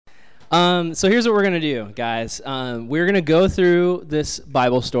So here's what we're going to do, guys. We're going to go through this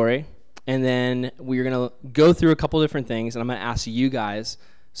Bible story, and then we're going to go through a couple different things, and I'm going to ask you guys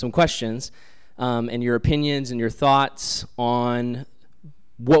some questions and your opinions and your thoughts on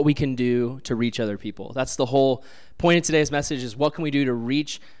what we can do to reach other people. That's the whole point of today's message, is what can we do to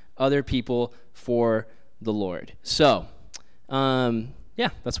reach other people for the Lord. So, yeah,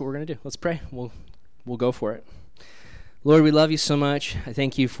 that's what we're going to do. Let's pray. We'll go for it. Lord, we love you so much. I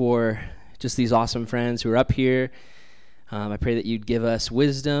thank you for just these awesome friends who are up here. I pray that you'd give us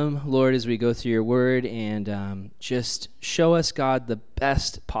wisdom, Lord, as we go through your word, and just show us, God, the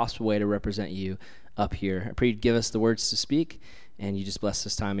best possible way to represent you up here. I pray you'd give us the words to speak, and you just bless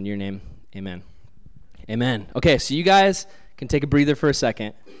this time in your name. Amen. Amen. Okay, so you guys can take a breather for a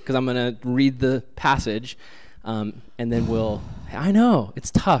second, because I'm going to read the passage, and then I know, it's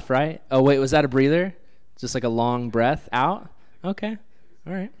tough, right? Oh, wait, was that a breather? Just like a long breath out? Okay,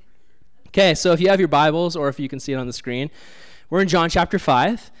 all right. Okay, so if you have your Bibles, or if you can see it on the screen, we're in John chapter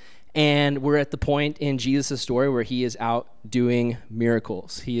 5, and we're at the point in Jesus' story where he is out doing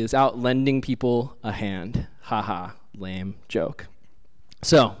miracles. He is out lending people a hand. Ha, lame joke.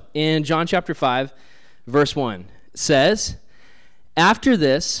 So, in John chapter 5, verse 1, it says, "After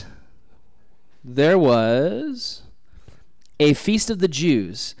this, there was a feast of the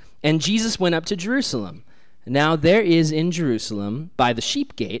Jews, and Jesus went up to Jerusalem. Now there is in Jerusalem, by the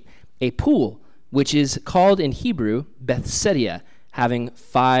sheep gate, a pool, which is called in Hebrew Bethsaida, having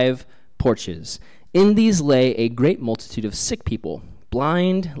 5 porches. In these lay a great multitude of sick people,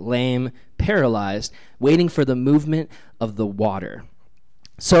 blind, lame, paralyzed, waiting for the movement of the water."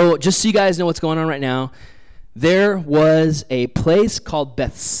 So just so you guys know what's going on right now, there was a place called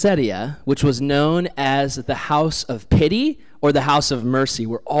Bethsaida, which was known as the house of pity or the house of mercy,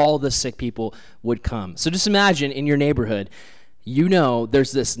 where all the sick people would come. So just imagine in your neighborhood,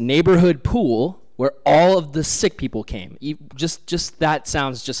 there's this neighborhood pool where all of the sick people came. Just that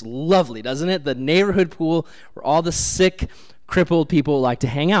sounds just lovely, doesn't it? The neighborhood pool where all the sick, crippled people like to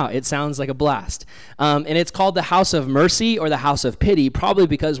hang out. It sounds like a blast. And it's called the house of mercy or the house of pity, probably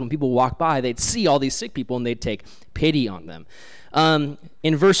because when people walk by, they'd see all these sick people and they'd take pity on them.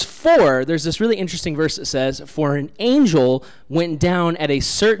 In verse 4, there's this really interesting verse that says, "For an angel went down at a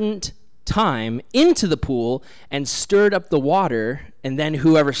certain time into the pool and stirred up the water, and then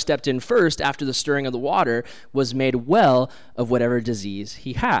whoever stepped in first after the stirring of the water was made well of whatever disease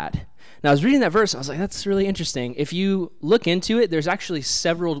he had." Now, I was reading that verse, and I was like, that's really interesting. If you look into it, there's actually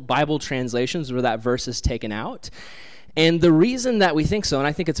several Bible translations where that verse is taken out. And the reason that we think so, and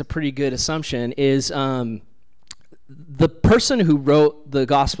I think it's a pretty good assumption, is the person who wrote the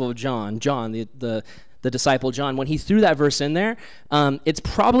Gospel of John, the disciple John, when he threw that verse in there, it's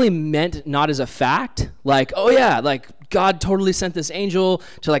probably meant not as a fact, like, oh yeah, like God totally sent this angel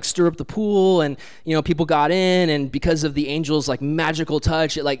to like stir up the pool, and people got in, and because of the angel's like magical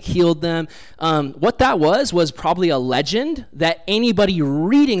touch, it like healed them. What that was probably a legend that anybody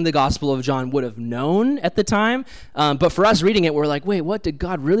reading the Gospel of John would have known at the time. But for us reading it, we're like, wait, what, did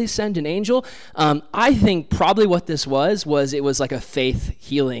God really send an angel? I think probably what this was it was like a faith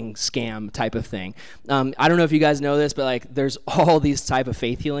healing scam type of thing. I don't know if you guys know this, but like there's all these type of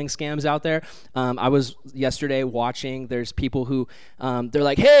faith healing scams out there. I was yesterday watching, there's people who, they're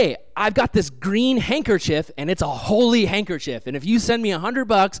like, hey, I've got this green handkerchief and it's a holy handkerchief. And if you send me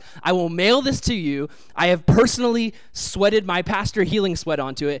 $100, I will mail this to you. I have personally sweated my pastor healing sweat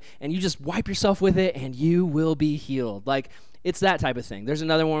onto it, and you just wipe yourself with it and you will be healed. Like, it's that type of thing. There's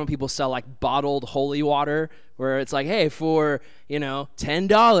another one when people sell like bottled holy water, where it's like, hey, for,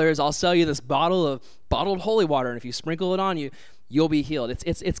 $10, I'll sell you this bottle of bottled holy water, and if you sprinkle it on you, you'll be healed.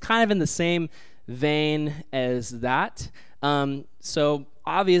 It's kind of in the same vein as that. So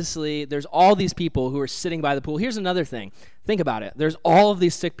obviously there's all these people who are sitting by the pool. Here's another thing. Think about it. There's all of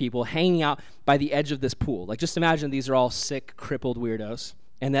these sick people hanging out by the edge of this pool. Like, just imagine these are all sick, crippled weirdos,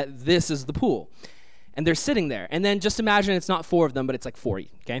 and that this is the pool. And they're sitting there. And then just imagine it's not 4 of them, but it's like 40,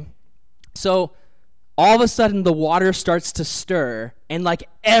 okay? So all of a sudden the water starts to stir, and like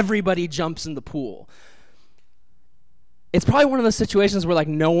everybody jumps in the pool. It's probably one of those situations where like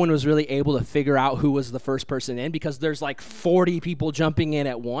no one was really able to figure out who was the first person in, because there's like 40 people jumping in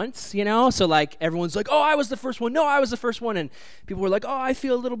at once, So like everyone's like, oh, I was the first one. No, I was the first one. And people were like, oh, I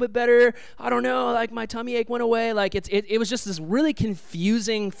feel a little bit better. I don't know, like my tummy ache went away. Like it was just this really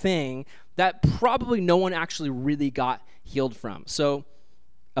confusing thing that probably no one actually really got healed from. So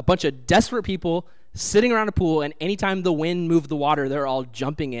a bunch of desperate people sitting around a pool, and anytime the wind moved the water, they're all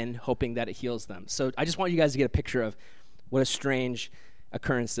jumping in, hoping that it heals them. So I just want you guys to get a picture of what a strange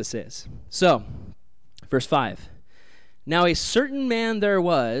occurrence this is. So, verse 5. Now a certain man there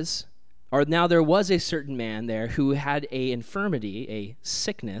was Or now there was a certain man there who had a infirmity, a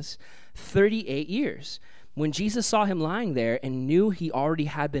sickness, 38 years. When Jesus saw him lying there and knew he already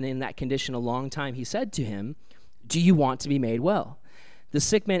had been in that condition a long time, he said to him, "Do you want to be made well?" The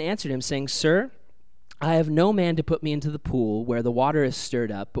sick man answered him, saying, "Sir, I have no man to put me into the pool where the water is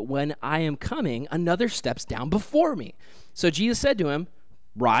stirred up, but when I am coming, another steps down before me." So Jesus said to him,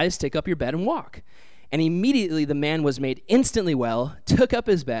 "Rise, take up your bed and walk." And immediately the man was made instantly well, took up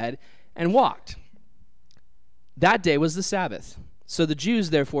his bed, and walked. That day was the Sabbath. So the Jews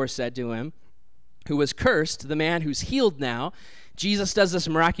therefore said to him, who was cursed, the man who's healed now, Jesus does this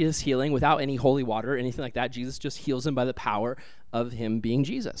miraculous healing without any holy water or anything like that. Jesus just heals him by the power of him being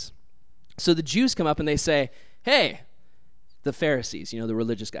Jesus. So the Jews come up and they say, "Hey," the Pharisees, the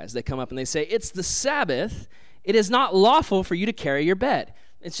religious guys, they come up and they say, "It's the Sabbath. It is not lawful for you to carry your bed."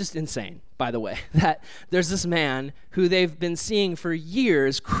 It's just insane, by the way, that there's this man who they've been seeing for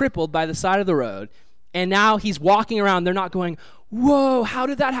years crippled by the side of the road, and now he's walking around. They're not going, "Whoa, how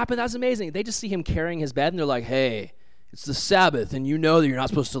did that happen? That's amazing." They just see him carrying his bed, and they're like, "Hey, it's the Sabbath, and you know that you're not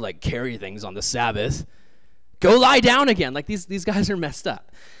supposed to, carry things on the Sabbath. Go lie down again." These guys are messed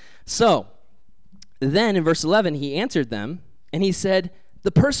up. So then in verse 11, he answered them, and he said,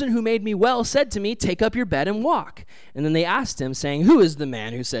 "The person who made me well said to me, 'Take up your bed and walk.' And then they asked him, saying, 'Who is the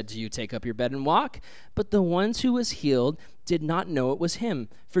man who said to you, 'Take up your bed and walk'?" But the ones who was healed did not know it was him,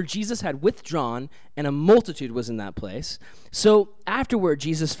 for Jesus had withdrawn, and a multitude was in that place. So afterward,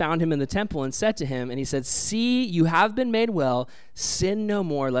 Jesus found him in the temple and said to him, and he said, "See, you have been made well. Sin no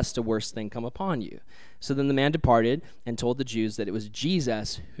more, lest a worse thing come upon you." So then the man departed and told the Jews that it was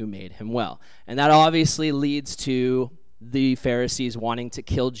Jesus who made him well. And that obviously leads to the Pharisees wanting to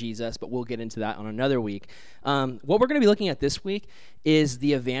kill Jesus, but we'll get into that on another week. What we're going to be looking at this week is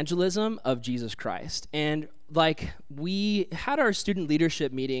the evangelism of Jesus Christ. And we had our student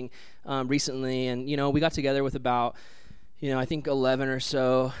leadership meeting recently, and we got together with about I think 11 or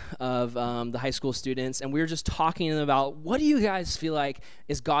so of the high school students, and we were just talking to them about, what do you guys feel like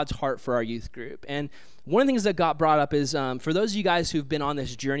is God's heart for our youth group? And one of the things that got brought up is, for those of you guys who've been on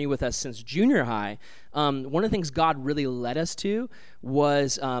this journey with us since junior high, one of the things God really led us to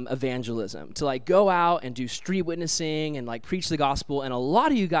was evangelism, to go out and do street witnessing and preach the gospel. And a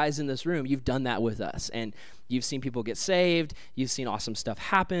lot of you guys in this room, you've done that with us, and you've seen people get saved. You've seen awesome stuff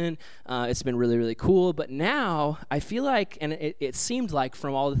happen. It's been really, really cool. But now I feel like, and it seemed like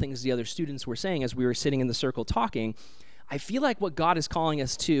from all the things the other students were saying as we were sitting in the circle talking, I feel like what God is calling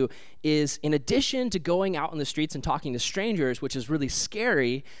us to is, in addition to going out on the streets and talking to strangers, which is really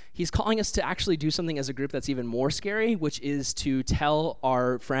scary, he's calling us to actually do something as a group that's even more scary, which is to tell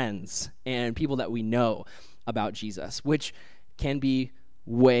our friends and people that we know about Jesus, which can be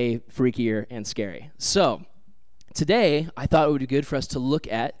way freakier and scary. So today, I thought it would be good for us to look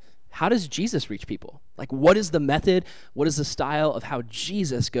at, how does Jesus reach people? What is the method? What is the style of how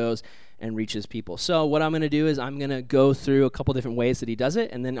Jesus goes and reaches people? So what I'm going to do is I'm going to go through a couple different ways that he does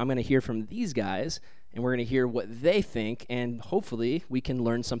it, and then I'm going to hear from these guys, and we're going to hear what they think, and hopefully we can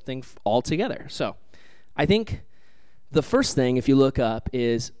learn something all together. So I think the first thing, if you look up,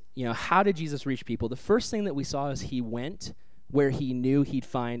 is, how did Jesus reach people? The first thing that we saw is he went where he knew he'd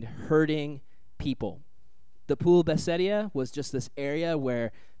find hurting people. The Pool of Bethsaida was just this area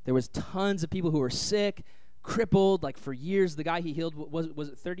where there was tons of people who were sick, crippled, for years. The guy he healed, was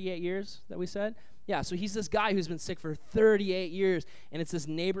it 38 years that we said? Yeah, so he's this guy who's been sick for 38 years, and it's this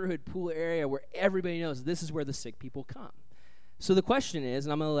neighborhood pool area where everybody knows this is where the sick people come. So the question is,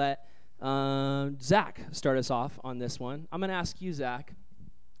 and I'm going to let Zach start us off on this one. I'm going to ask you, Zach,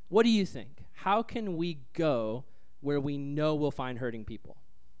 what do you think? How can we go where we know we'll find hurting people?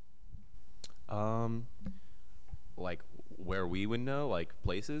 Where we would know,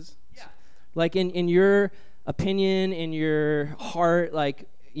 places? Yeah. In your opinion, in your heart,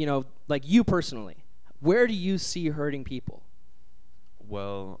 you personally, where do you see hurting people?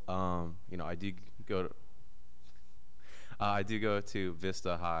 Well, I do go to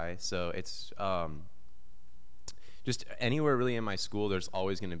Vista High, so it's just anywhere really in my school, there's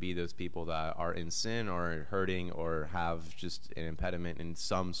always going to be those people that are in sin or hurting or have just an impediment in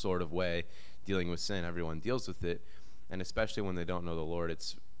some sort of way dealing with sin. Everyone deals with it. And especially when they don't know the Lord,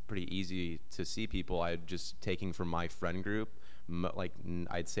 it's pretty easy to see people. Taking from my friend group,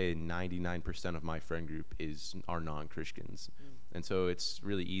 I'd say 99% of my friend group are non-Christians. And so it's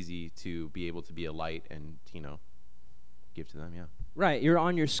really easy to be able to be a light and, give to them, yeah. Right, you're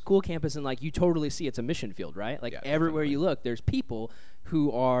on your school campus and you totally see it's a mission field, right? Everywhere you look, there's people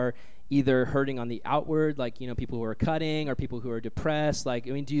who are either hurting on the outward, like, people who are cutting or people who are depressed? Like,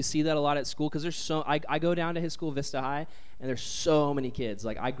 I mean, do you see that a lot at school? Because I go down to his school, Vista High, and there's so many kids.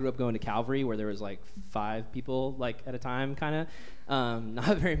 Like, I grew up going to Calvary where there was like 5 people like at a time, kind of.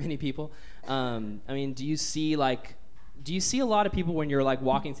 Not very many people. I mean, do you see a lot of people when you're like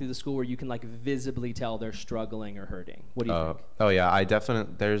walking through the school where you can like visibly tell they're struggling or hurting? What do you think? Oh yeah,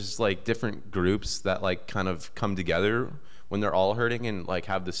 there's like different groups that like kind of come together when they're all hurting and like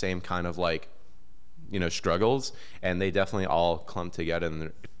have the same kind of like, struggles, and they definitely all clump together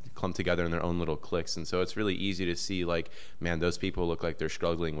in their own little cliques. And so it's really easy to see like, man, those people look like they're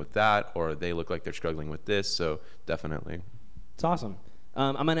struggling with that, or they look like they're struggling with this. So definitely. It's awesome.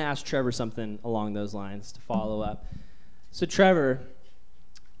 I'm going to ask Trevor something along those lines to follow up. So Trevor,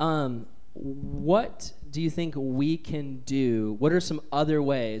 what do you think we can do? What are some other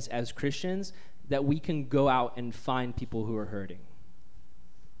ways as Christians that we can go out and find people who are hurting?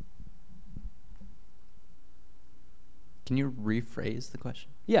 Can you rephrase the question?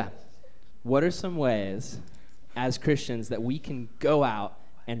 Yeah. What are some ways as Christians that we can go out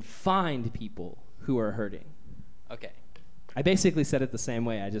and find people who are hurting? Okay. I basically said it the same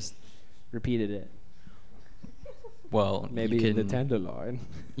way. I just repeated it. Well, maybe the tenderloin.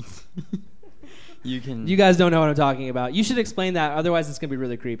 You guys don't know what I'm talking about. You should explain that. Otherwise, it's going to be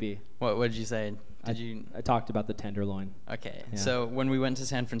really creepy. What did you say? I talked about the tenderloin. Okay. Yeah. So when we went to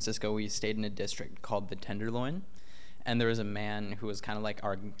San Francisco, we stayed in a district called the Tenderloin. And there was a man who was kind of like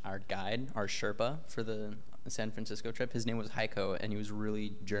our guide, our Sherpa for the San Francisco trip. His name was Heiko, and he was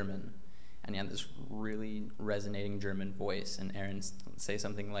really German. And he had this really resonating German voice. And Aaron say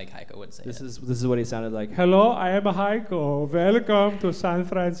something like Heiko would say. This is what he sounded like. Hello, I am Heiko. Welcome to San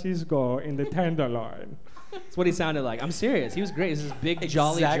Francisco in the Tenderloin. That's what he sounded like. I'm serious. He was great. He was this big,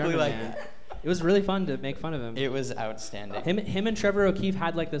 jolly German like man. that. It was really fun to make fun of him. It was outstanding. Him and Trevor O'Keefe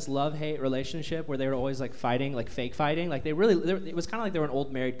had like this love-hate relationship where they were always like fighting, like fake fighting. Like it was kind of like they were an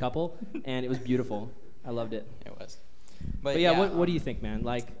old married couple, and it was beautiful. I loved it. It was. But yeah, what do you think, man?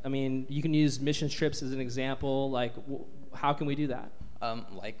 Like, I mean, you can use mission trips as an example. Like, how can we do that?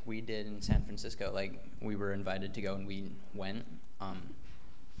 Like we did in San Francisco. Like we were invited to go, and we went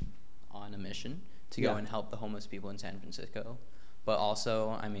on a mission to go and help the homeless people in San Francisco. But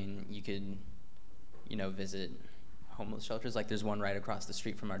also, I mean, you could, visit homeless shelters. Like there's one right across the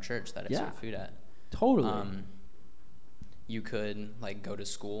street from our church that I serve food at. Totally. You could like go to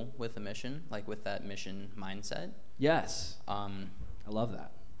school with a mission, like with that mission mindset. Yes. I love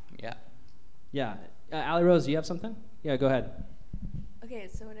that. Yeah. Yeah. Allie Rose, do you have something? Yeah, go ahead. Okay,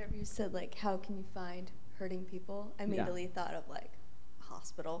 so whenever you said like, how can you find hurting people? I immediately thought of like a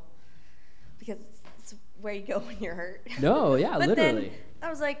hospital, because it's where you go when you're hurt. No, yeah, but literally. Then I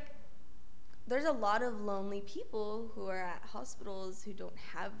was like, there's a lot of lonely people who are at hospitals who don't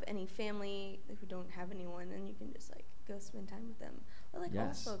have any family, who don't have anyone, and you can just like go spend time with them. Or like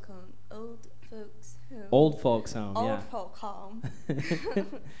Yes. old folks home. Old folks home, yeah. Old folk home.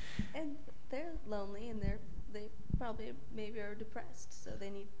 And they're lonely, and they probably maybe are depressed, so they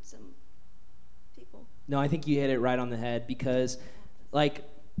need some people. No, I think you hit it right on the head, because like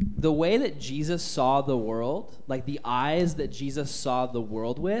the way that Jesus saw the world, like the eyes that Jesus saw the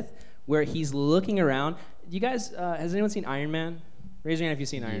world with, where he's looking around. You guys, has anyone seen Iron Man? Raise your hand if you've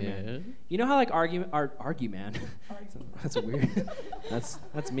seen Iron Man. You know how like Argue Man? That's weird.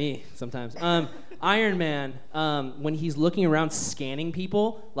 That's me sometimes. Iron Man, when he's looking around scanning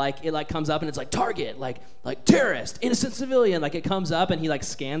people, like it like comes up and it's like target, like terrorist, innocent civilian. Like it comes up and he like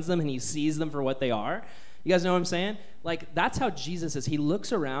scans them and he sees them for what they are. You guys know what I'm saying? Like that's how Jesus is. He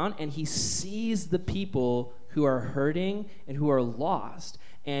looks around and he sees the people who are hurting and who are lost.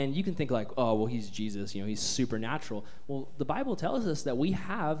 And you can think like, oh, well, he's Jesus, he's supernatural. Well, the Bible tells us that we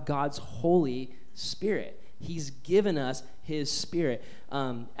have God's Holy Spirit. He's given us his Spirit.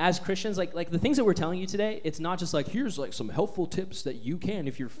 As Christians, like the things that we're telling you today, it's not just like, here's like some helpful tips that you can,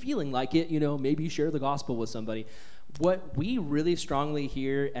 if you're feeling like it, maybe share the gospel with somebody. What we really strongly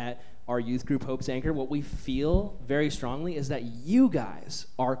hear at our youth group, Hope's Anchor, what we feel very strongly is that you guys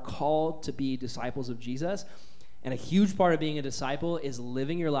are called to be disciples of Jesus. And a huge part of being a disciple is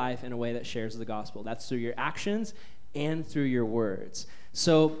living your life in a way that shares the gospel. That's through your actions and through your words.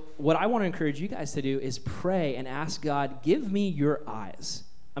 So what I want to encourage you guys to do is pray and ask God, give me your eyes.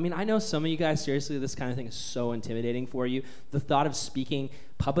 I mean, I know some of you guys, seriously, this kind of thing is so intimidating for you. The thought of speaking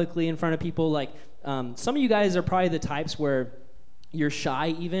publicly in front of people, like some of you guys are probably the types where you're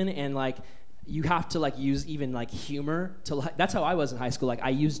shy even, and like you have to like use even like humor to like, that's how I was in high school. Like I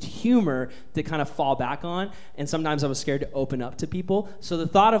used humor to kind of fall back on, and sometimes I was scared to open up to people. So the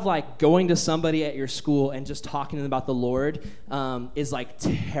thought of like going to somebody at your school and just talking to them about the Lord is like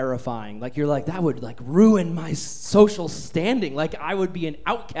terrifying. Like you're like, that would like ruin my social standing. Like I would be an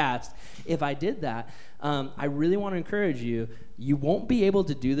outcast if I did that. I really want to encourage you, you won't be able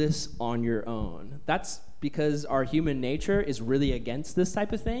to do this on your own. That's because our human nature is really against this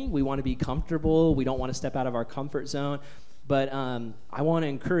type of thing. We want to be comfortable. We don't want to step out of our comfort zone. But I want to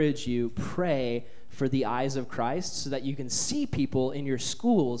encourage you, pray for the eyes of Christ so that you can see people in your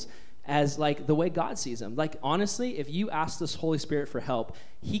schools as like the way God sees them. Like honestly, if you ask this Holy Spirit for help,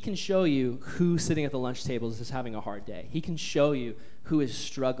 he can show you who sitting at the lunch tables is having a hard day. He can show you who is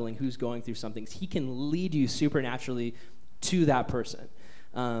struggling, who's going through something. He can lead you supernaturally to that person.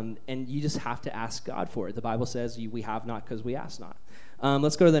 And you just have to ask God for it. The Bible says we have not because we ask not.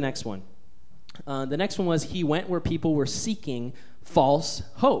 Let's go to the next one. The next one was he went where people were seeking false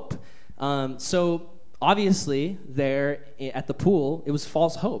hope. So obviously there at the pool, it was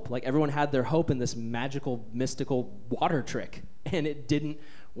false hope. Like everyone had their hope in this magical, mystical water trick, and it didn't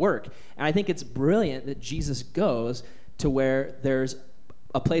work. And I think it's brilliant that Jesus goes to where there's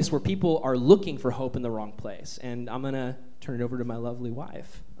a place where people are looking for hope in the wrong place. And I'm going to turn it over to my lovely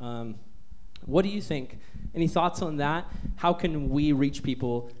wife. What do you think? Any thoughts on that? How can we reach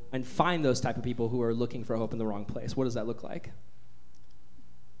people and find those type of people who are looking for hope in the wrong place? What does that look like?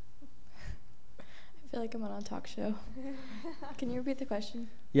 I feel like I'm on a talk show. Can you repeat the question?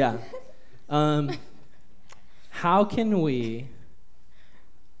 Yeah. How can we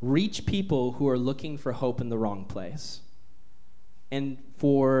reach people who are looking for hope in the wrong place? And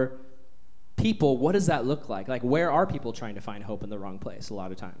for people, what does that look like? Like, where are people trying to find hope in the wrong place a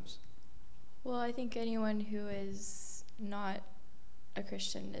lot of times? Well, I think anyone who is not a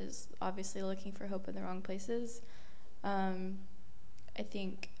Christian is obviously looking for hope in the wrong places. I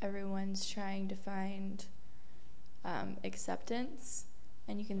think everyone's trying to find acceptance,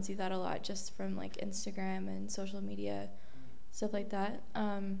 and you can see that a lot just from like Instagram and social media, stuff like that.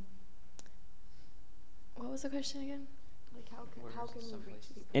 What was the question again? Like how can we reach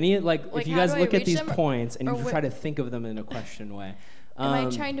people? Any like if you how guys do I look at reach these them, points and you or try to think of them in a question way. Am I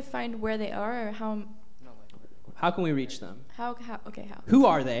trying to find where they are, or how? How can we reach them? How? Okay, how? Who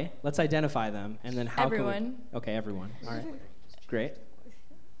are they? Let's identify them, and then how Everyone. can we... Okay, everyone. All right. Great.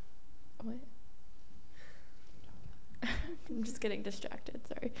 What? I'm just getting distracted.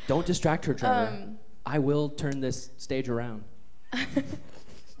 Sorry. Don't distract her, Trevor. I will turn this stage around.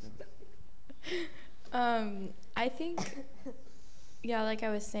 I think, yeah, like I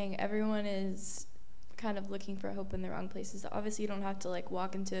was saying, everyone is kind of looking for hope in the wrong places. Obviously, you don't have to like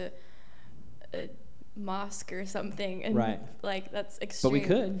walk into a mosque or something, and right. like that's extreme. But we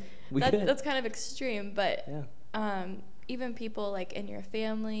could. We could. That's kind of extreme, but yeah. Even people like in your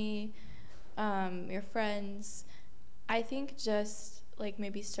family, your friends, I think just like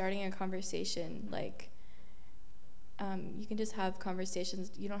maybe starting a conversation, like you can just have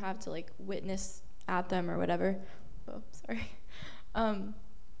conversations. You don't have to like witness at them or whatever. Oh, sorry.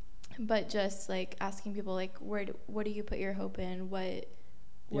 But just like asking people like what do you put your hope in? Where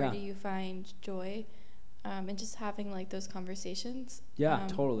do you find joy? And just having like those conversations. Yeah,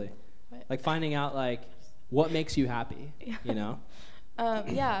 totally. What? Like finding out like what makes you happy, Yeah. you know?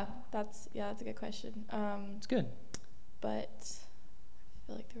 Yeah, that's a good question. It's good. But I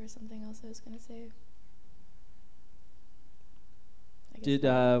feel like there was something else I was gonna say. Did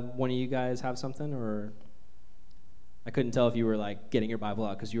one of you guys have something, or I couldn't tell if you were like getting your Bible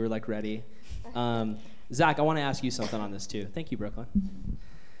out because you were like ready. Zach, I want to ask you something on this too. Thank you, Brooklyn.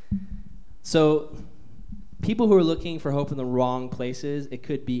 So people who are looking for hope in the wrong places, it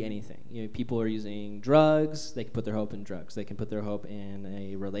could be anything. You know, people are using drugs. They can put their hope in drugs. They can put their hope in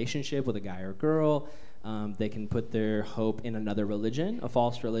a relationship with a guy or girl. They can put their hope in another religion, a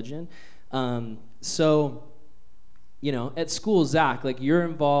false religion. So, you know, at school, Zach, like you're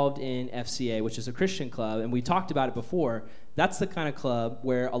involved in FCA, which is a Christian club, and we talked about it before. That's the kind of club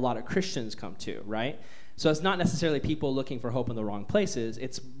where a lot of Christians come to, right? So it's not necessarily people looking for hope in the wrong places.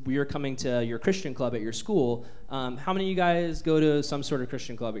 It's you're coming to your Christian club at your school. How many of you guys go to some sort of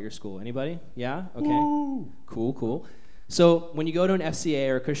Christian club at your school? Anybody? Yeah? Okay. Woo. Cool. So when you go to an FCA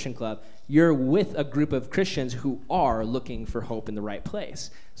or a Christian club, you're with a group of Christians who are looking for hope in the right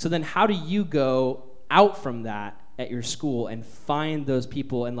place. So then how do you go out from that at your school and find those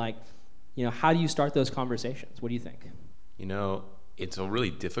people and like, you know, how do you start those conversations? What do you think? You know, it's a really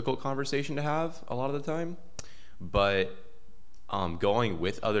difficult conversation to have a lot of the time, but going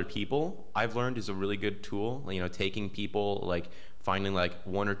with other people, I've learned, is a really good tool. You know, taking people, like finding like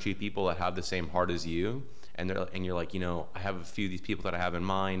one or two people that have the same heart as you, and you're like, you know, I have a few of these people that I have in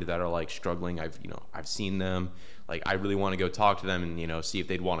mind that are like struggling. I've seen them. Like, I really want to go talk to them and, you know, see if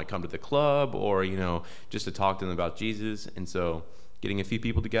they'd want to come to the club, or, you know, just to talk to them about Jesus. And so getting a few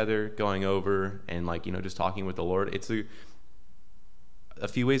people together, going over and, like, you know, just talking with the Lord. It's a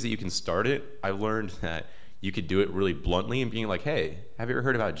few ways that you can start it. I've learned that you could do it really bluntly and being like, hey, have you ever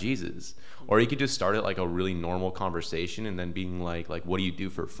heard about Jesus? Or you could just start it like a really normal conversation, and then being like, what do you do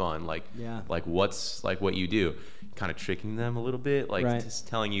for fun? Like, like what's like what you do? Kind of tricking them a little bit, like just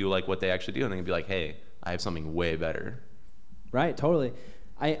telling you like what they actually do, and then be like, hey, I have something way better. Right, totally.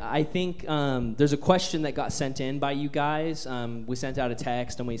 I think there's a question that got sent in by you guys. We sent out a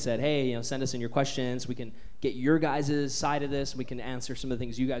text and we said, hey, you know, send us in your questions. We can get your guys' side of this. We can answer some of the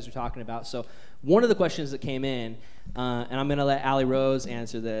things you guys are talking about. So one of the questions that came in, and I'm going to let Allie Rose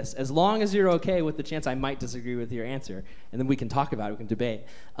answer this, as long as you're okay with the chance I might disagree with your answer, and then we can talk about it, we can debate.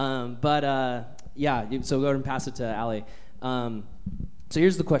 So go ahead and pass it to Allie. So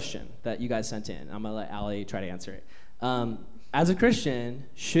here's the question that you guys sent in. I'm going to let Allie try to answer it. As a Christian,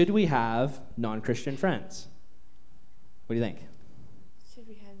 should we have non-Christian friends? What do you think? Should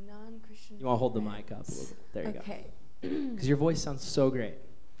we have non-Christian friends? You want to hold the mic up a little bit. There you go. Okay. Because your voice sounds so great.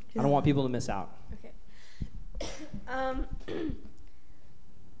 I don't want people to miss out. Okay.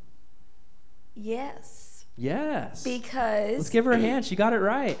 Yes. Yes. Because... Let's give her a hand. She got it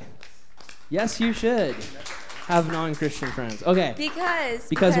right. Yes, you should have non-Christian friends. Okay. Because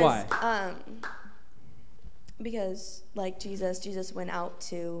why? Because, like Jesus went out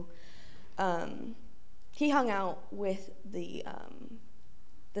to, he hung out with the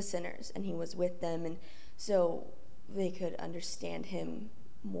sinners, and he was with them, and so they could understand him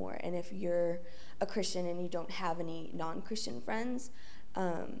more. And if you're a Christian and you don't have any non-Christian friends,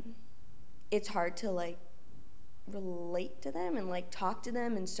 it's hard to like relate to them and like talk to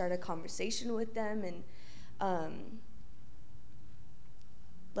them and start a conversation with them, and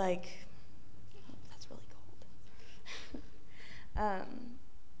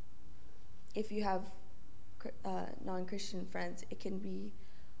if you have non-Christian friends, it can be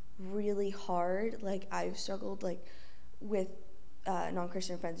really hard. Like, I've struggled like with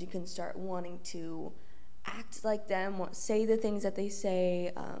non-Christian friends. You can start wanting to act like them, say the things that they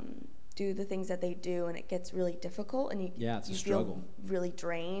say, do the things that they do, and it gets really difficult, and you feel really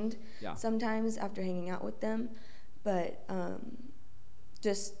drained sometimes after hanging out with them. But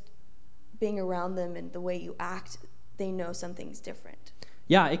just being around them and the way you act, they know something's different.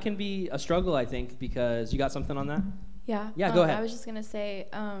 Yeah, it can be a struggle, I think, because you got something on that? Yeah. Yeah, go ahead. I was just going to say,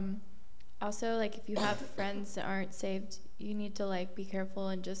 also, like, if you have friends that aren't saved, you need to, like, be careful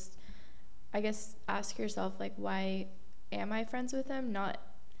and just, I guess, ask yourself, like, why am I friends with them? Not,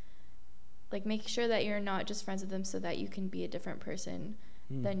 like, make sure that you're not just friends with them so that you can be a different person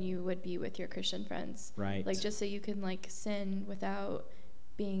than you would be with your Christian friends. Right. Like, just so you can, like, sin without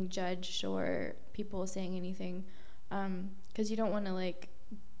being judged or people saying anything. Because you don't want to, like,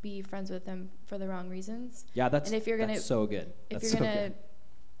 be friends with them for the wrong reasons. Yeah, that's so good. If you're going to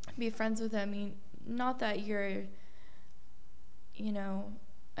be friends with them, not that you're, you know,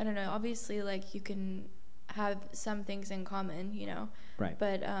 I don't know, obviously, like, you can have some things in common, you know. Right.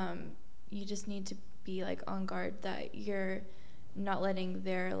 But you just need to be, like, on guard that you're not letting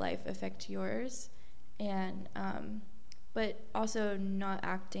their life affect yours. And, but also not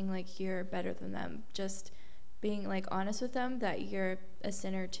acting like you're better than them. Just being, like, honest with them that you're a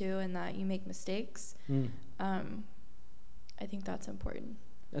sinner too and that you make mistakes. I think that's important.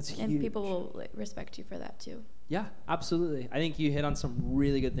 That's huge. And people will, like, respect you for that too. Yeah, absolutely. I think you hit on some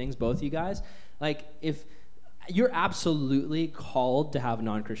really good things, both you guys. Like, if you're absolutely called to have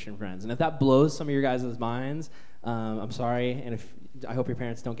non-Christian friends, and if that blows some of your guys' minds, I'm sorry, and I hope your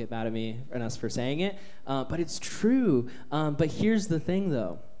parents don't get mad at me and us for saying it, but it's true. But here's the thing,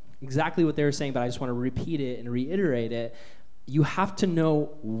 though. Exactly what they were saying, but I just want to repeat it and reiterate it. You have to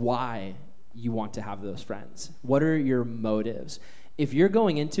know why you want to have those friends. What are your motives? If you're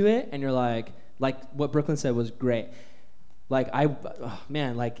going into it and you're like what Brooklyn said was great. Like,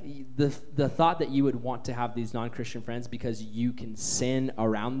 the thought that you would want to have these non-Christian friends because you can sin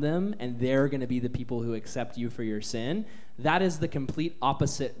around them and they're going to be the people who accept you for your sin, that is the complete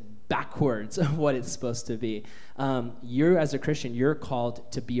opposite backwards of what it's supposed to be. You're, as a Christian, you're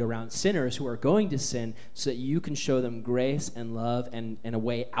called to be around sinners who are going to sin so that you can show them grace and love and a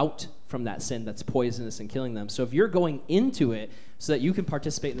way out from that sin that's poisonous and killing them. So if you're going into it so that you can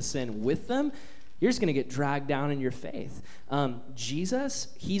participate in the sin with them, you're just going to get dragged down in your faith. Jesus,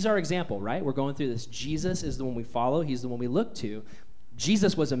 he's our example, right? We're going through this. Jesus is the one we follow. He's the one we look to.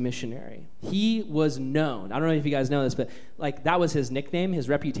 Jesus was a missionary. He was known. I don't know if you guys know this, but like that was his nickname, his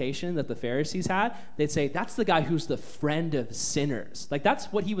reputation that the Pharisees had. They'd say, that's the guy who's the friend of sinners. Like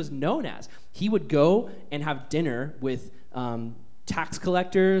that's what he was known as. He would go and have dinner with tax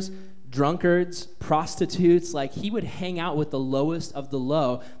collectors, drunkards, prostitutes. Like he would hang out with the lowest of the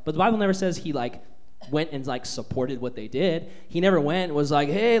low. But the Bible never says he like went and like supported what they did. He never went and was like,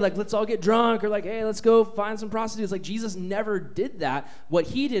 hey, like let's all get drunk, or like, hey, let's go find some prostitutes. Like Jesus never did that. What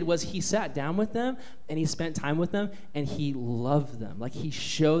he did was he sat down with them and he spent time with them and he loved them. Like he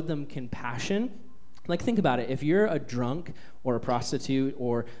showed them compassion. Like think about it. If you're a drunk or a prostitute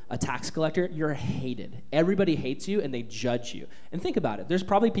or a tax collector, you're hated. Everybody hates you and they judge you. And think about it. There's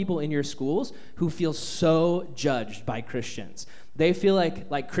probably people in your schools who feel so judged by Christians. They feel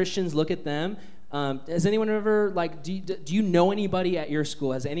like Christians look at them. Has anyone ever, like, do you know anybody at your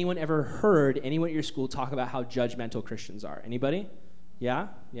school? Has anyone ever heard anyone at your school talk about how judgmental Christians are? Anybody? Yeah?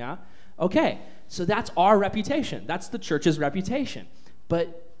 Yeah? Okay, so that's our reputation. That's the church's reputation.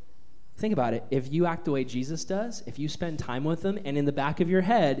 But think about it. If you act the way Jesus does, if you spend time with them, and in the back of your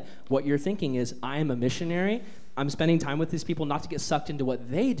head, what you're thinking is, I am a missionary. I'm spending time with these people not to get sucked into what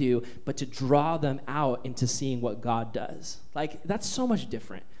they do, but to draw them out into seeing what God does. Like, that's so much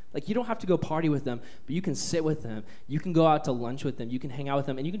different. Like, you don't have to go party with them, but you can sit with them. You can go out to lunch with them. You can hang out with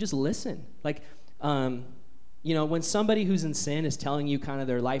them, and you can just listen. Like, you know, when somebody who's in sin is telling you kind of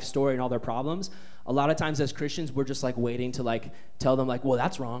their life story and all their problems, a lot of times as Christians, we're just, like, waiting to, like, tell them, like, well,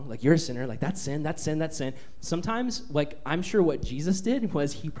 that's wrong. Like, you're a sinner. Like, that's sin, that's sin, that's sin. Sometimes, like, I'm sure what Jesus did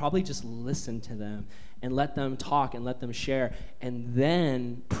was he probably just listened to them and let them talk and let them share, and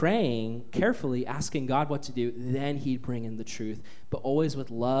then praying carefully, asking God what to do, then he'd bring in the truth, but always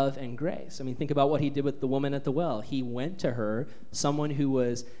with love and grace. I mean, think about what he did with the woman at the well. He went to her, someone who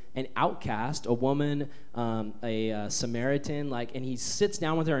was an outcast, a woman, a Samaritan, like, and he sits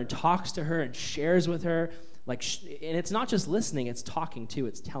down with her and talks to her and shares with her, like, and it's not just listening, it's talking too,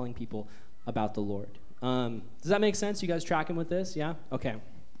 it's telling people about the Lord. Does that make sense? You guys tracking with this? Yeah? Okay.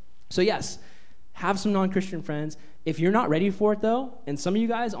 So yes, have some non-Christian friends. If you're not ready for it, though, and some of you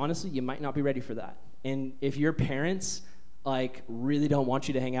guys, honestly, you might not be ready for that. And if your parents, like, really don't want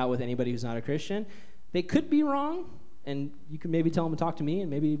you to hang out with anybody who's not a Christian, they could be wrong, and you can maybe tell them to talk to me, and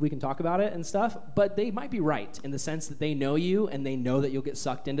maybe we can talk about it and stuff, but they might be right in the sense that they know you, and they know that you'll get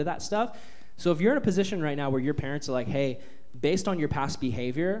sucked into that stuff. So if you're in a position right now where your parents are like, hey, based on your past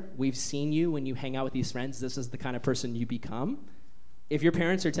behavior, we've seen you when you hang out with these friends, this is the kind of person you become. If your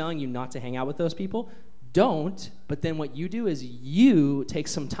parents are telling you not to hang out with those people, don't. But then what you do is you take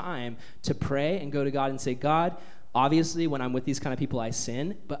some time to pray and go to God and say, God, obviously when I'm with these kind of people I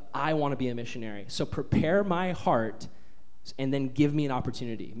sin, but I want to be a missionary. So prepare my heart and then give me an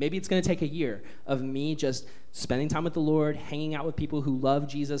opportunity. Maybe it's going to take a year of me just spending time with the Lord, hanging out with people who love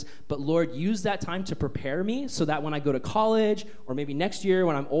Jesus. But Lord, use that time to prepare me so that when I go to college, or maybe next year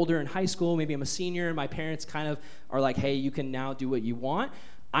when I'm older in high school, maybe I'm a senior and my parents kind of are like, hey, you can now do what you want.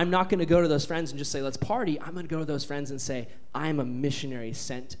 I'm not going to go to those friends and just say, let's party. I'm going to go to those friends and say, I'm a missionary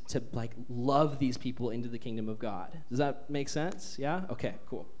sent to like love these people into the kingdom of God. Does that make sense? Yeah? Okay,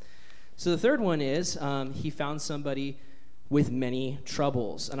 cool. So the third one is he found somebody with many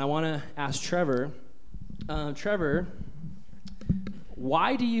troubles. And I want to ask Trevor, Trevor,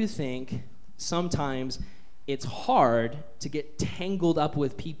 why do you think sometimes it's hard to get tangled up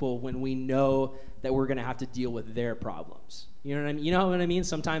with people when we know that we're going to have to deal with their problems? You know what I mean? You know what I mean?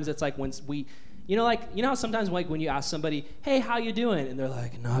 Sometimes it's like when we, you know how sometimes like when you ask somebody, hey, how you doing? And they're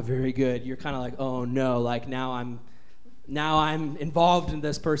like, not very good. You're kind of like, oh no, like now I'm involved in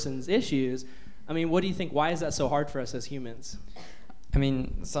this person's issues. I mean, what do you think? Why is that so hard for us as humans? I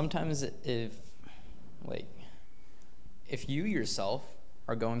mean, sometimes if you yourself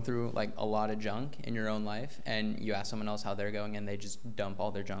are going through like a lot of junk in your own life and you ask someone else how they're going and they just dump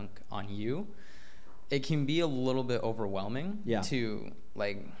all their junk on you, it can be a little bit overwhelming to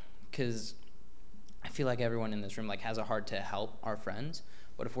like, because I feel like everyone in this room like has a heart to help our friends,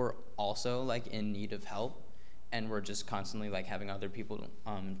 but if we're also like in need of help and we're just constantly like having other people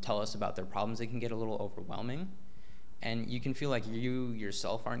tell us about their problems, it can get a little overwhelming. And you can feel like you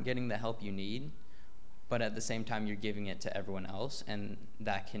yourself aren't getting the help you need, but at the same time you're giving it to everyone else, and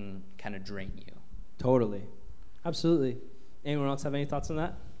that can kind of drain you. Totally. Absolutely. Anyone else have any thoughts on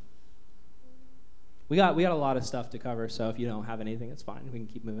that? We got a lot of stuff to cover, so if you don't have anything, it's fine. We can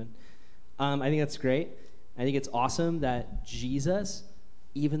keep moving. I think that's great. I think it's awesome that Jesus,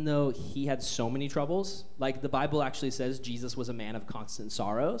 even though he had so many troubles, like the Bible actually says Jesus was a man of constant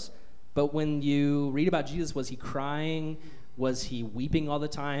sorrows. But when you read about Jesus, was he crying? Was he weeping all the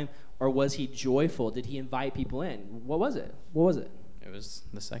time? Or was he joyful? Did he invite people in? What was it? What was it? It was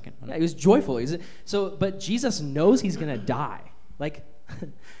the second one. Yeah, he was joyful. But Jesus knows he's going to die. Like,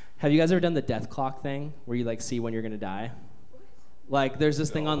 have you guys ever done the death clock thing where you, like, see when you're going to die? Like, there's this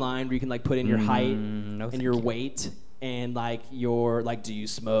thing online where you can, like, put in your height and your weight and, like, do you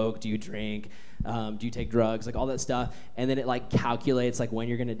smoke? Do you drink? Do you take drugs? Like, all that stuff. And then it, like, calculates, like, when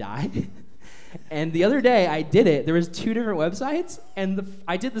you're going to die. And the other day I did it. There was 2 different websites, and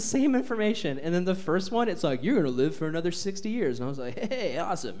I did the same information. And then the first one, it's like, you're going to live for another 60 years. And I was like, hey,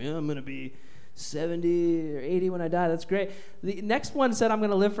 awesome. You know, I'm going to be 70 or 80 when I die. That's great. The next one said I'm going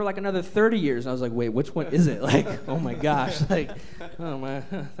to live for like another 30 years. And I was like, wait, which one is it? Like, oh my gosh. Like, oh my,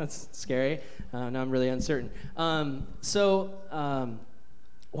 that's scary. Now I'm really uncertain.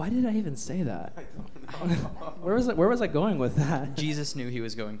 Why did I even say that? I don't know. Where was I going with that? Jesus knew he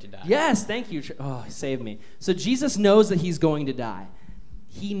was going to die. Yes, thank you. Oh, save me. So Jesus knows that he's going to die.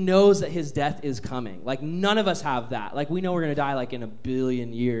 He knows that his death is coming. Like, none of us have that. Like, we know we're going to die like in 1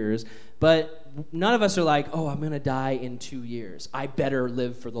 billion years, but none of us are like, oh, I'm going to die in 2 years. I better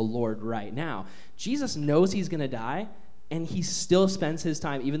live for the Lord right now. Jesus knows he's going to die, and he still spends his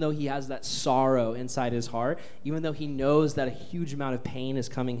time, even though he has that sorrow inside his heart, even though he knows that a huge amount of pain is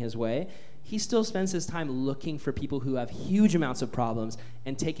coming his way, he still spends his time looking for people who have huge amounts of problems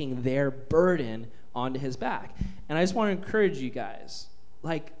and taking their burden onto his back. And I just want to encourage you guys,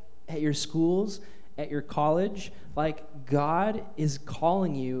 like at your schools, at your college, like God is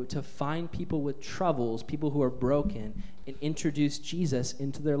calling you to find people with troubles, people who are broken, and introduce Jesus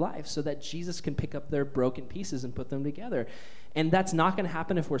into their life so that Jesus can pick up their broken pieces and put them together. And that's not going to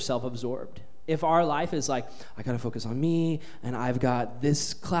happen if we're self-absorbed. If our life is like, I got to focus on me, and I've got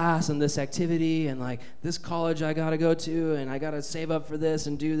this class and this activity, and like this college I got to go to, and I got to save up for this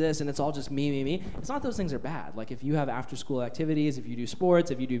and do this, and it's all just me. It's not those things are bad. Like if you have after-school activities, if you do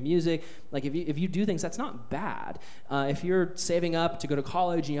sports, if you do music, like if you do things, that's not bad. If you're saving up to go to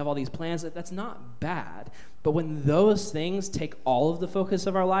college and you have all these plans, that's not bad. But when those things take all of the focus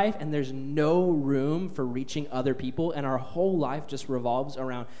of our life and there's no room for reaching other people and our whole life just revolves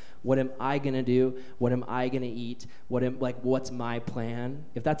around what am I going to do? What am I going to eat? What's my plan?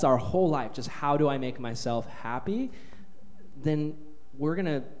 If that's our whole life, just how do I make myself happy? Then we're going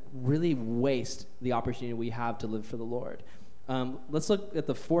to really waste the opportunity we have to live for the Lord. Let's look at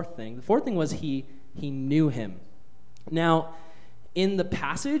the fourth thing. The fourth thing was he knew him. Now, in the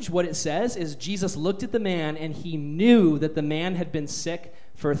passage, what it says is Jesus looked at the man and he knew that the man had been sick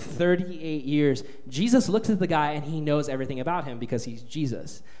for 38 years. Jesus looks at the guy and he knows everything about him because he's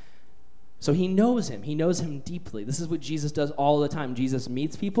Jesus. So he knows him. He knows him deeply. This is what Jesus does all the time. Jesus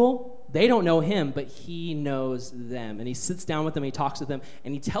meets people. They don't know him, but he knows them. And he sits down with them, he talks with them,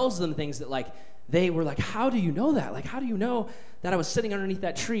 and he tells them things that they were like, how do you know that? Like, how do you know that I was sitting underneath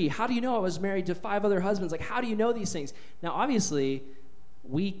that tree? How do you know I was married to 5 other husbands? Like, how do you know these things? Now, obviously,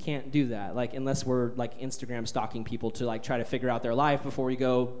 we can't do that, like, unless we're, like, Instagram stalking people to, like, try to figure out their life before we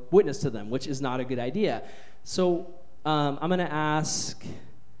go witness to them, which is not a good idea. So I'm going to ask,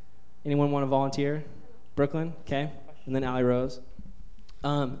 anyone want to volunteer? Brooklyn, okay? And then Allie Rose.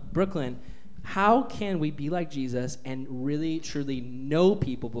 Brooklyn, how can we be like Jesus and really, truly know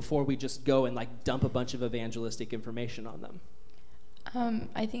people before we just go and, like, dump a bunch of evangelistic information on them?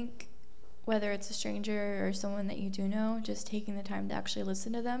 I think whether it's a stranger or someone that you do know, just taking the time to actually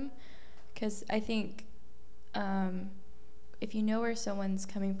listen to them. Because I think if you know where someone's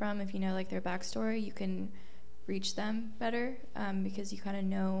coming from, if you know, like, their backstory, you can reach them better because you kind of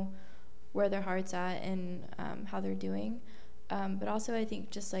know where their heart's at and how they're doing. But also I think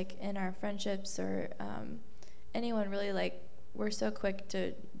just, like, in our friendships or anyone really, like, we're so quick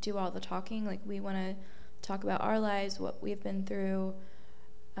to do all the talking. Like, we want to talk about our lives, what we've been through,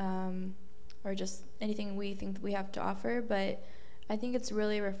 or just anything we think we have to offer. But I think it's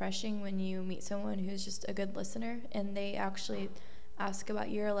really refreshing when you meet someone who's just a good listener and they actually ask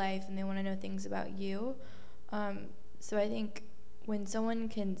about your life and they want to know things about you. So I think when someone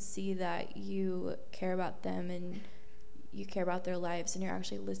can see that you care about them and you care about their lives and you're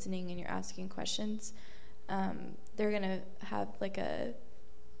actually listening and you're asking questions, they're going to have like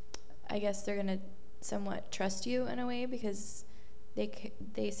I guess they're going to somewhat trust you in a way because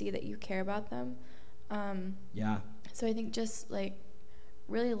they see that you care about them. Yeah. So I think just, like,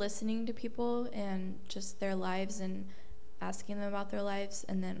 really listening to people and just their lives and asking them about their lives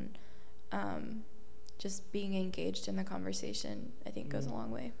and then just being engaged in the conversation, I think goes a long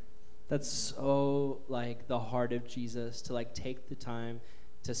way. That's so, like, the heart of Jesus, to, like, take the time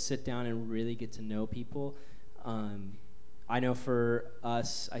to sit down and really get to know people. I know for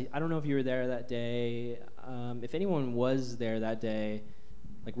us, I don't know if you were there that day. If anyone was there that day,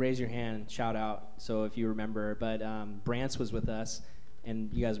 like raise your hand, shout out. So if you remember, but Brance was with us,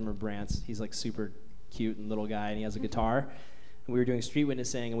 and you guys remember Brance? He's like super cute and little guy, and he has a guitar. And we were doing street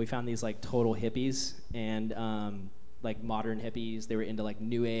witnessing, and we found these like total hippies and like modern hippies. They were into like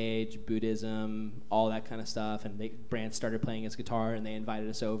New Age, Buddhism, all that kind of stuff. And Brance started playing his guitar, and they invited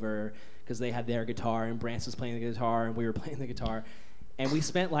us over because they had their guitar, and Brance was playing the guitar, and we were playing the guitar. And we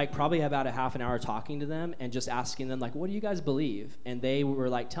spent like probably about a half an hour talking to them and just asking them like, what do you guys believe? And they were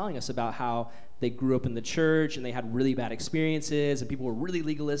like telling us about how they grew up in the church and they had really bad experiences and people were really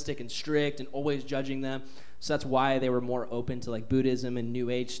legalistic and strict and always judging them. So that's why they were more open to like Buddhism and New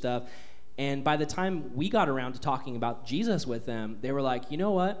Age stuff. And by the time we got around to talking about Jesus with them, they were like, you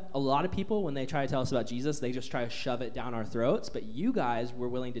know what? A lot of people, when they try to tell us about Jesus, they just try to shove it down our throats. But you guys were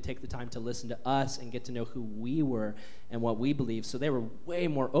willing to take the time to listen to us and get to know who we were and what we believe. So they were way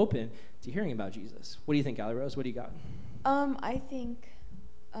more open to hearing about Jesus. What do you think, Allie Rose? What do you got? I think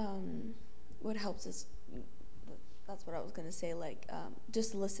what helps is, that's what I was going to say, like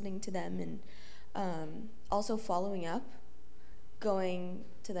just listening to them and also following up, going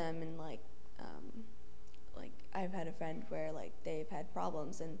to them and like I've had a friend where like they've had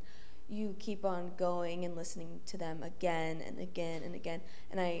problems and you keep on going and listening to them again and again and again.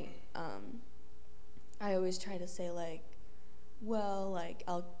 And I always try to say like, well, like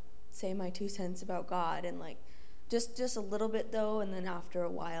I'll say my 2 cents about God and like just a little bit though, and then after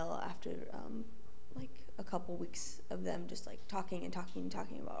a while, after like a couple weeks of them just like talking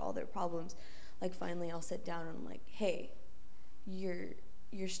about all their problems, like finally I'll sit down and I'm like, hey,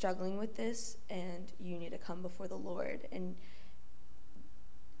 you're struggling with this and you need to come before the Lord, and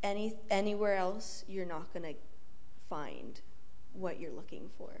anywhere else you're not going to find what you're looking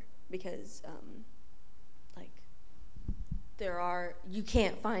for, because like you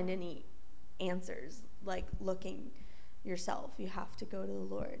can't find any answers like looking yourself. You have to go to the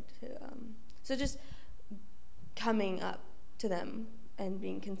Lord to so just coming up to them and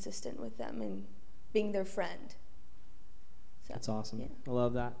being consistent with them and being their friend. That's awesome. Yeah. I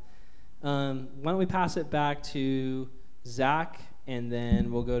love that. Why don't we pass it back to Zach, and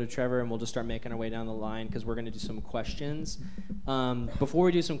then we'll go to Trevor, and we'll just start making our way down the line because we're going to do some questions. Before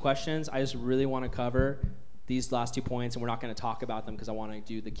we do some questions, I just really want to cover these last 2 points, and we're not going to talk about them because I want to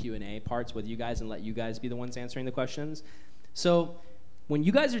do the Q&A parts with you guys and let you guys be the ones answering the questions. So when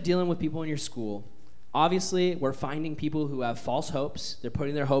you guys are dealing with people in your school, obviously we're finding people who have false hopes. They're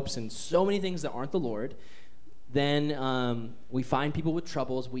putting their hopes in so many things that aren't the Lord. Then we find people with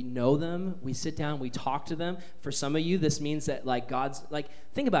troubles. We know them. We sit down. We talk to them. For some of you, this means that like God's like,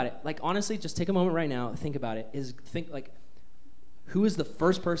 think about it. Like honestly, just take a moment right now. Think about it. Who is the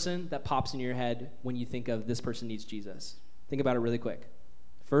first person that pops in your head when you think of this person needs Jesus? Think about it really quick.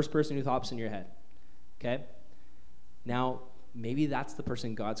 First person who pops in your head. Okay. Now maybe that's the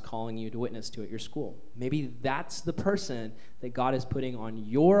person God's calling you to witness to at your school. Maybe that's the person that God is putting on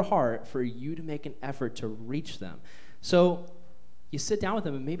your heart for you to make an effort to reach them. So you sit down with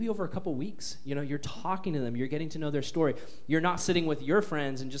them, and maybe over a couple weeks, you're talking to them, you're getting to know their story. You're not sitting with your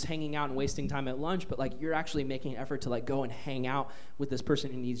friends and just hanging out and wasting time at lunch, but like you're actually making an effort to like go and hang out with this person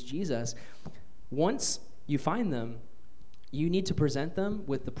who needs Jesus. Once you find them, you need to present them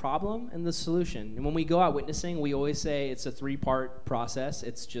with the problem and the solution. And when we go out witnessing, we always say it's a 3-part process.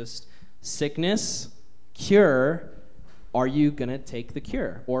 It's just sickness, cure, are you going to take the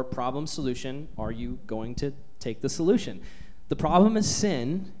cure? Or problem, solution, are you going to take the solution? The problem is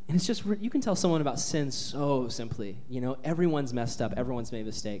sin, and it's just, you can tell someone about sin so simply. Everyone's messed up, everyone's made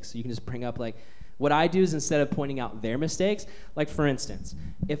mistakes. So you can just bring up like, what I do is instead of pointing out their mistakes, like for instance,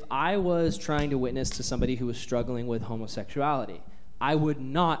 if I was trying to witness to somebody who was struggling with homosexuality, I would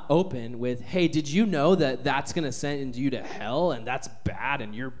not open with, hey, did you know that that's going to send you to hell and that's bad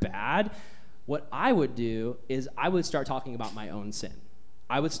and you're bad? What I would do is I would start talking about my own sin.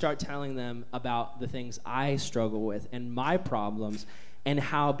 I would start telling them about the things I struggle with and my problems and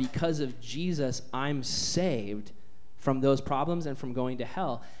how because of Jesus, I'm saved from those problems and from going to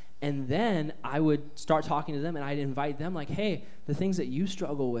hell. And then I would start talking to them, and I'd invite them like, hey, the things that you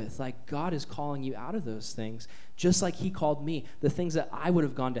struggle with, like God is calling you out of those things, just like he called me. The things that I would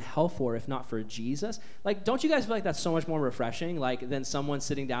have gone to hell for if not for Jesus. Like, don't you guys feel like that's so much more refreshing, like, than someone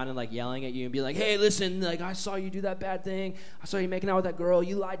sitting down and like yelling at you and be like, hey, listen, like I saw you do that bad thing. I saw you making out with that girl.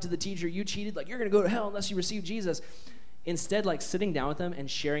 You lied to the teacher. You cheated. Like, you're going to go to hell unless you receive Jesus. Instead, like sitting down with them and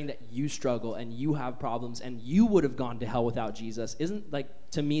sharing that you struggle and you have problems and you would have gone to hell without Jesus isn't like,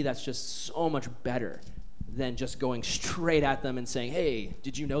 to me, that's just so much better than just going straight at them and saying, hey,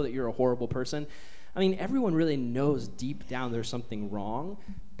 did you know that you're a horrible person? I mean, everyone really knows deep down there's something wrong,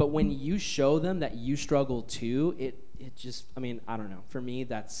 but when you show them that you struggle too, it just, I mean, I don't know. For me,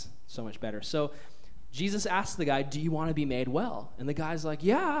 that's so much better. So Jesus asked the guy, do you want to be made well? And the guy's like,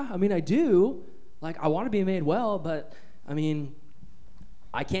 yeah, I mean, I do. Like, I want to be made well, but, I mean,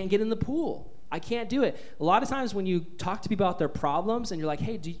 I can't get in the pool. I can't do it. A lot of times when you talk to people about their problems and you're like,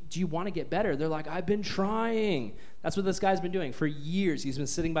 hey, do you want to get better? They're like, I've been trying. That's what this guy's been doing for years. He's been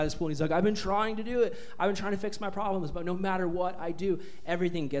sitting by this pool and he's like, I've been trying to do it. I've been trying to fix my problems, but no matter what I do,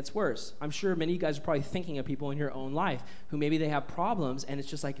 everything gets worse. I'm sure many of you guys are probably thinking of people in your own life who maybe they have problems and it's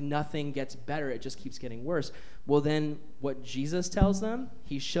just like nothing gets better. It just keeps getting worse. Well, then what Jesus tells them,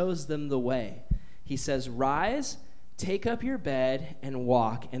 he shows them the way. He says, rise, take up your bed and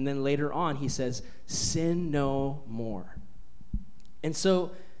walk. And then later on, he says, sin no more. And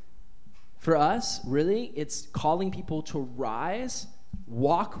so for us, really, it's calling people to rise,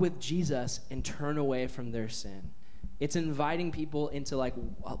 walk with Jesus, and turn away from their sin. It's inviting people into like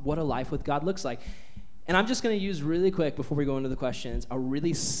what a life with God looks like. And I'm just going to use really quick, before we go into the questions, a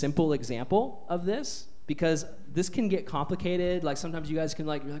really simple example of this, because this can get complicated. Like sometimes you guys can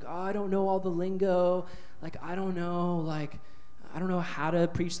you're like, oh, I don't know all the lingo. Like, I don't know how to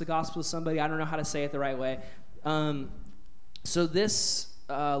preach the gospel to somebody. I don't know how to say it the right way. So this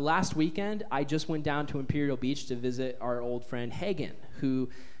last weekend, I just went down to Imperial Beach to visit our old friend Hagen, who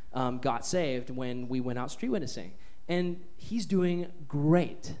got saved when we went out street witnessing. And he's doing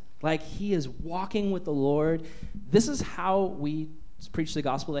great. Like, he is walking with the Lord. This is how we preach the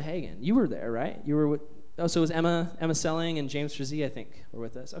gospel to Hagen. You were there, right? You were with, so it was Emma Selling and James Frazee, I think, were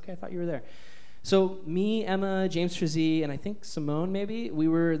with us. Okay, I thought you were there. So me, Emma, James Frazee, and I think Simone maybe, we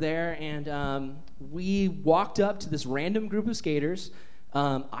were there, and we walked up to this random group of skaters.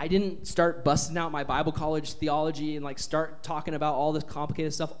 I didn't start busting out my Bible college theology and start talking about all this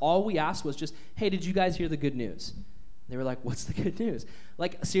complicated stuff. All we asked was just, hey, did you guys hear the good news? They were like, what's the good news?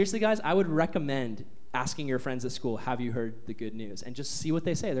 Seriously, guys, I would recommend asking your friends at school, have you heard the good news? And just see what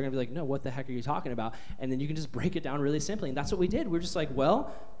they say. They're going to be like, no, what the heck are you talking about? And then you can just break it down really simply. And that's what we did. We're just like,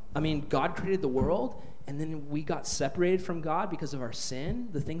 well, I mean, God created the world, and then we got separated from God because of our sin.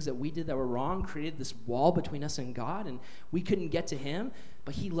 The things that we did that were wrong created this wall between us and God, and we couldn't get to him.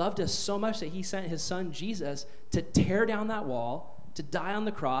 But he loved us so much that he sent his son, Jesus, to tear down that wall, to die on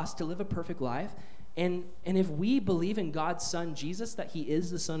the cross, to live a perfect life. And if we believe in God's son, Jesus, that he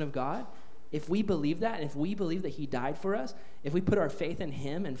is the Son of God, if we believe that, and if we believe that he died for us, if we put our faith in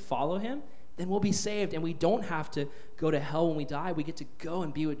him and follow him, then we'll be saved, and we don't have to go to hell when we die. We get to go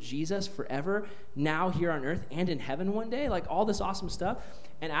and be with Jesus forever, now here on earth and in heaven one day, all this awesome stuff.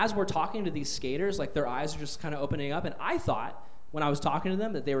 And as we're talking to these skaters, their eyes are just kind of opening up, and I thought when I was talking to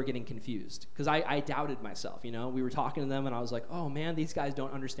them that they were getting confused, because I doubted myself, We were talking to them, and I was like, oh, man, these guys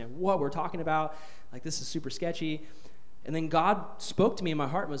don't understand what we're talking about. This is super sketchy. And then God spoke to me in my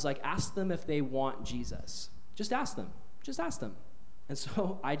heart and was like, ask them if they want Jesus. Just ask them. Just ask them. And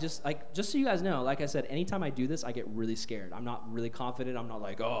so I just so you guys know, like I said, anytime I do this, I get really scared. I'm not really confident. I'm not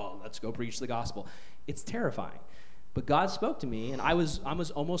like, oh, let's go preach the gospel. It's terrifying. But God spoke to me, and I was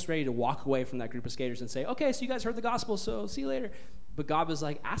almost ready to walk away from that group of skaters and say, okay, so you guys heard the gospel, so see you later. But God was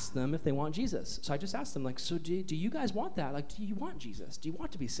like, ask them if they want Jesus. So I just asked them, so do you guys want that? Do you want Jesus? Do you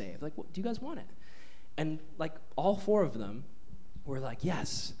want to be saved? Do you guys want it? And all four of them were like,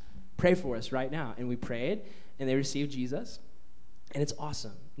 yes, pray for us right now. And we prayed, and they received Jesus. And it's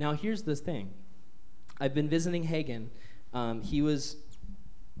awesome. Now, here's the thing. I've been visiting Hagen. He was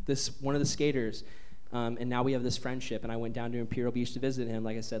one of the skaters, and now we have this friendship. And I went down to Imperial Beach to visit him,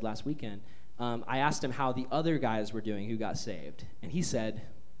 like I said, last weekend. I asked him how the other guys were doing who got saved. And he said,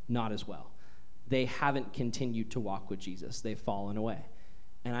 not as well. They haven't continued to walk with Jesus. They've fallen away.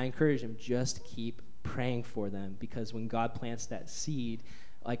 And I encourage him, just keep praying for them, because when God plants that seed,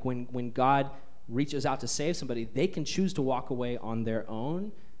 when God reaches out to save somebody, they can choose to walk away on their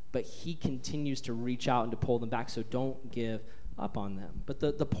own, but he continues to reach out and to pull them back, so don't give up on them. But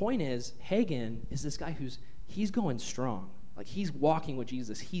the point is, Hagen is this guy he's going strong. He's walking with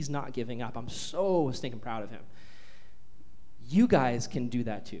Jesus. He's not giving up. I'm so stinking proud of him. You guys can do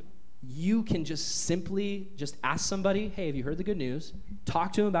that too. You can just simply ask somebody, hey, have you heard the good news?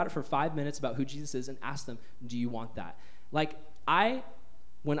 Talk to them about it for 5 minutes about who Jesus is, and ask them, do you want that?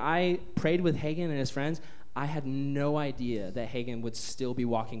 When I prayed with Hagen and his friends, I had no idea that Hagen would still be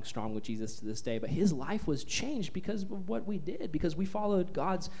walking strong with Jesus to this day, but his life was changed because of what we did, because we followed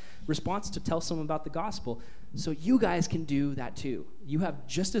God's response to tell someone about the gospel. So you guys can do that too. You have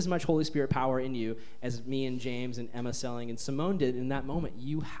just as much Holy Spirit power in you as me and James and Emma Selling and Simone did in that moment.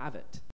 You have it.